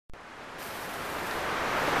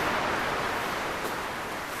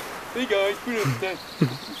Hey guys, put it down.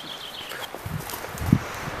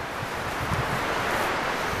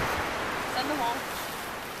 Send them home.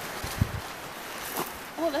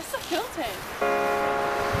 Oh, this is a cool tent.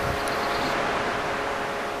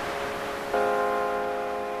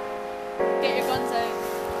 Get your guns out.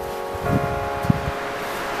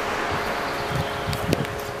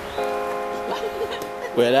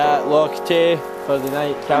 We're at Loch Tay for the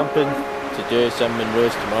night camping to do some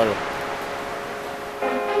Munros tomorrow.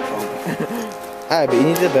 Aye, but you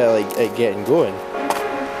need a bit of like getting going.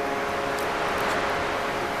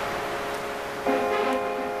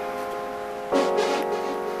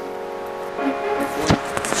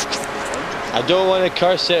 I don't want to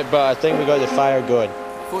curse it, but I think we got the fire going.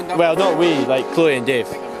 Well, not we, like Chloe and Dave.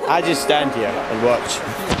 I just stand here and watch.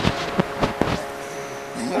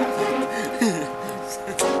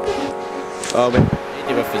 Oh man,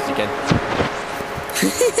 Dave with us again.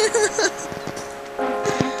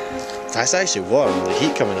 That's actually warm, the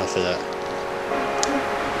heat coming off of that.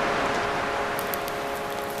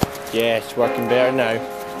 Yeah, it's working better now.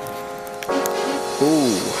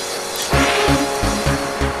 Ooh.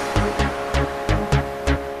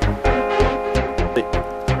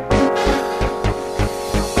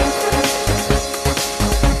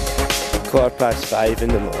 ~5 in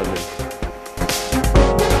the morning.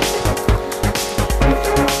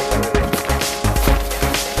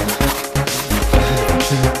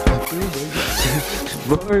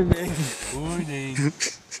 Morning. Morning.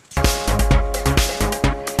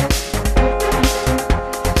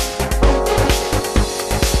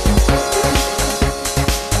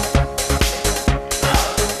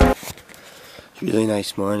 Really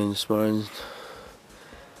nice morning this morning.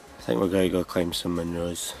 I think we're going to go climb some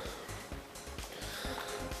Munros.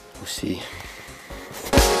 We'll see.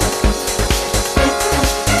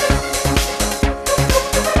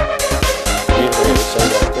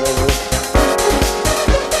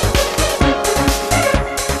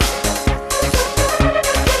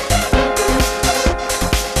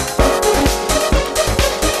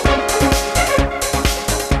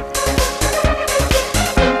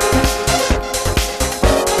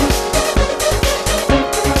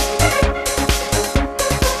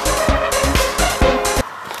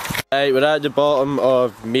 Right, we're at the bottom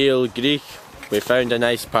of Meall Griegh. We found a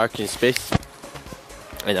nice parking space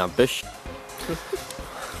in a bush.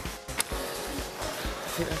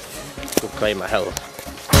 Go climb a hill.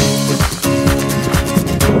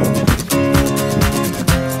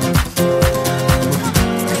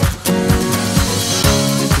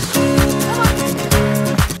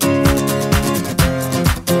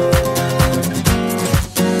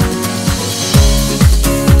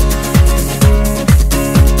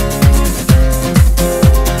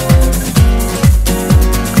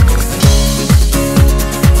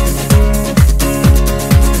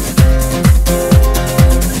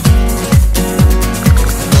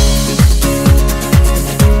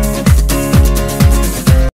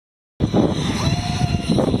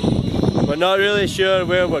 We're not really sure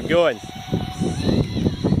where we're going.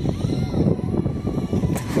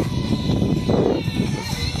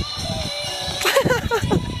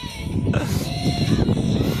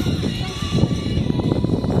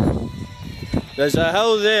 There's a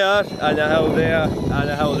hill there, and a hill there, and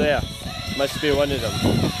a hill there. Must be one of them.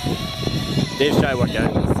 Dave's trying to work it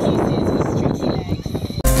out.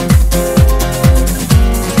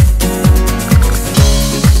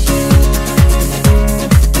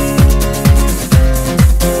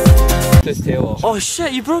 His tail off. Oh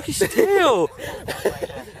shit, you broke his tail!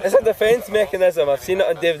 It's a defence mechanism, I've seen it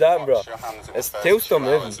on David Attenborough. His tail's still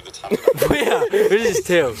moving. Where? Where's his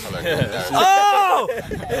tail? Oh!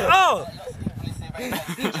 Oh!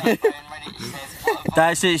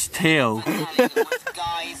 That's its tail.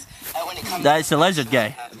 That's the lizard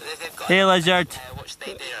guy. Hey lizard.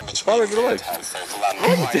 Just follow me along.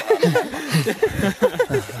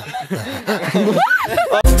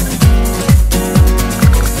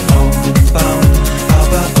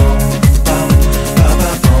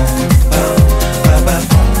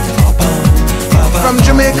 From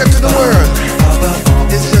Jamaica to the world,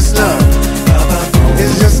 it's just love.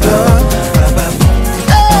 It's just love.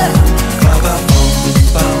 Hey!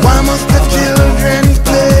 Why must the children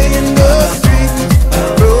play in the street?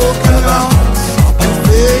 Broken hearts and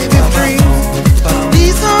faded dreams.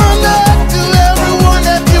 Peace on earth to everyone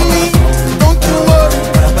that you meet. Don't you worry.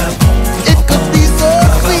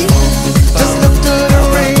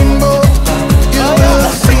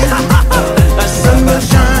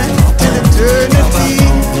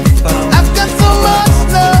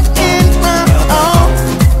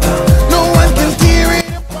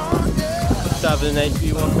 having a nice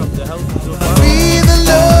wee walk up the hill so far. We the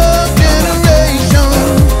love generation.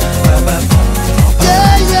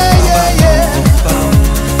 Yeah, yeah, yeah, yeah.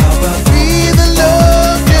 We the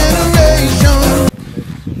love generation.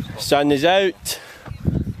 Sun is out.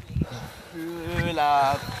 Ooh,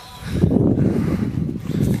 lad.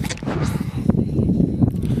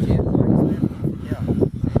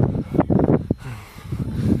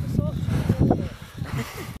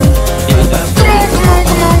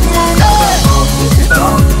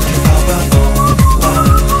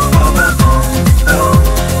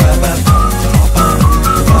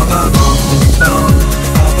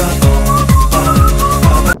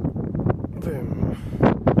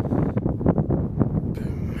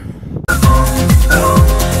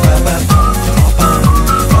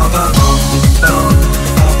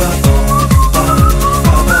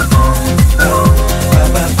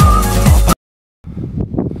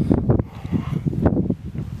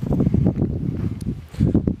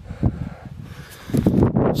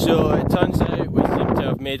 So it turns out we seem to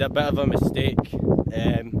have made a bit of a mistake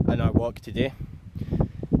in our walk today.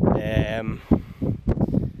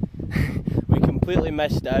 We completely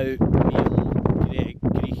missed out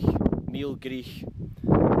Meall Griegh,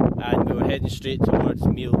 and we were heading straight towards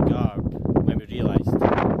Meall Garbh when we realised.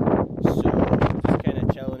 So just kind of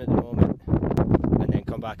chilling at the moment, and then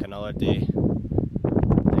come back another day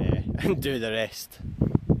and do the rest.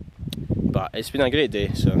 But it's been a great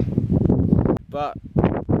day, so. But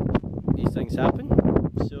these things happen,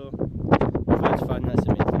 so we've had fun, that's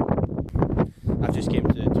amazing. I've just came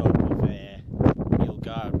to the top of Meall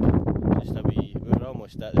Garbh, we were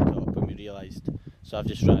almost at the top when we realised, so I've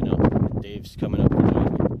just ran up and Dave's coming up to join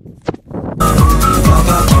me.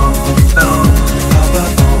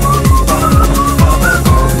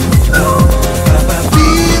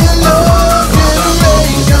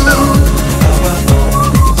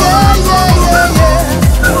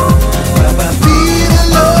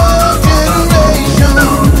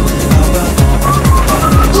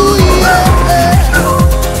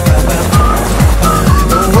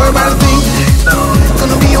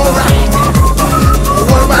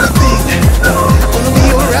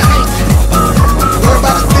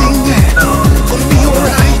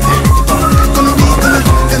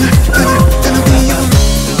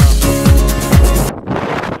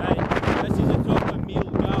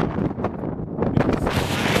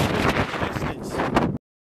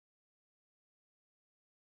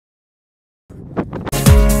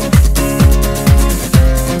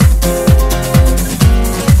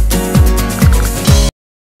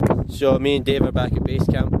 So me and Dave are back at base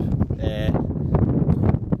camp.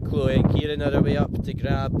 Chloe and Keiran are on their way up to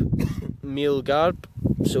grab Meall Garbh,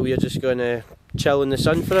 so we are just going to chill in the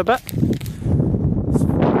sun for a bit. And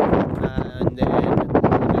then we'll do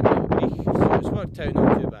Meall Griegh. So it's worked out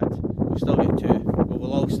not too bad. We'll still get two. Well,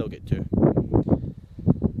 we'll all still get two.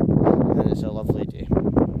 And it's a lovely day.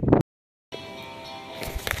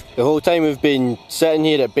 The whole time we've been sitting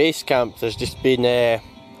here at base camp, there's just been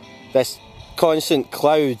this constant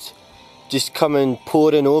cloud just coming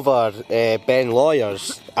pouring over Ben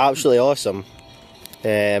Lawyers. Absolutely awesome.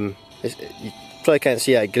 You probably can't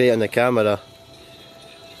see it great on the camera.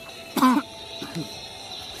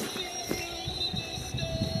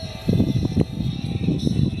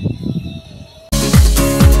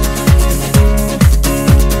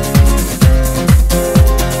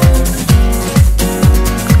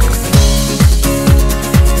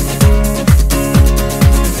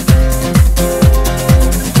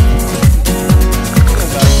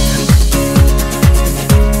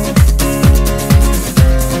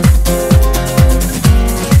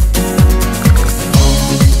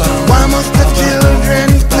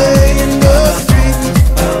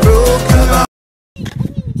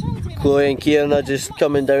 Chloe and Keiran are just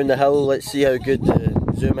coming down the hill. Let's see how good the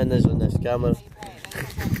zoom in is on this camera.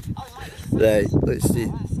 Right, let's see.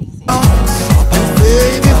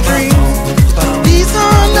 Baby dreams, these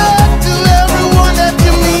are not to everyone that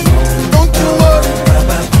you meet. Don't you worry,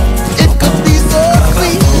 it could be so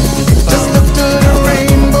sweet. Just look to the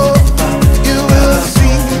rainbow, you will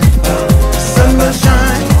see. Sun will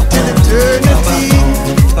shine till eternity.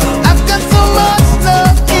 I've got so much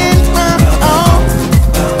love in my arms,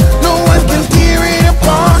 no one can tear it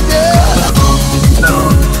apart.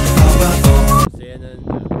 Saying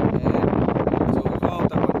so we've all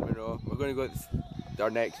done one Munro. We're going to go to our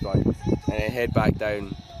next one and then head back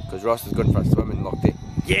down because Ross is going for a swim in Loch Tay.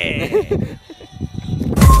 Yeah!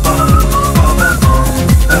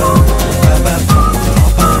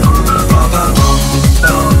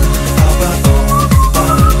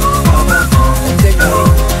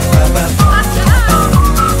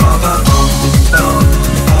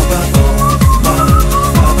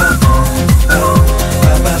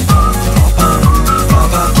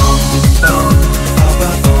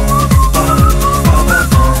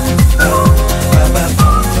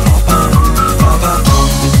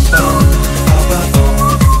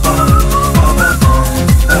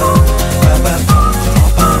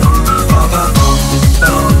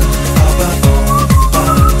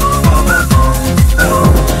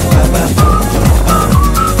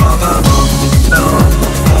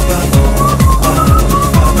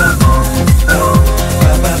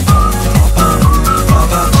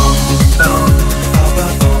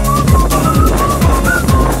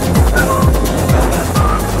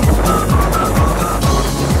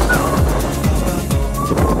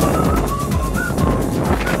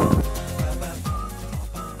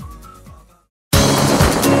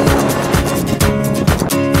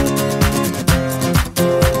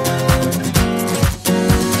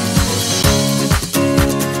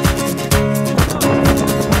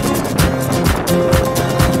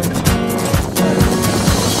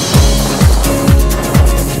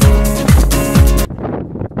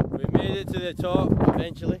 top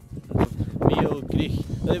eventually. Meall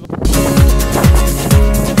Griegh.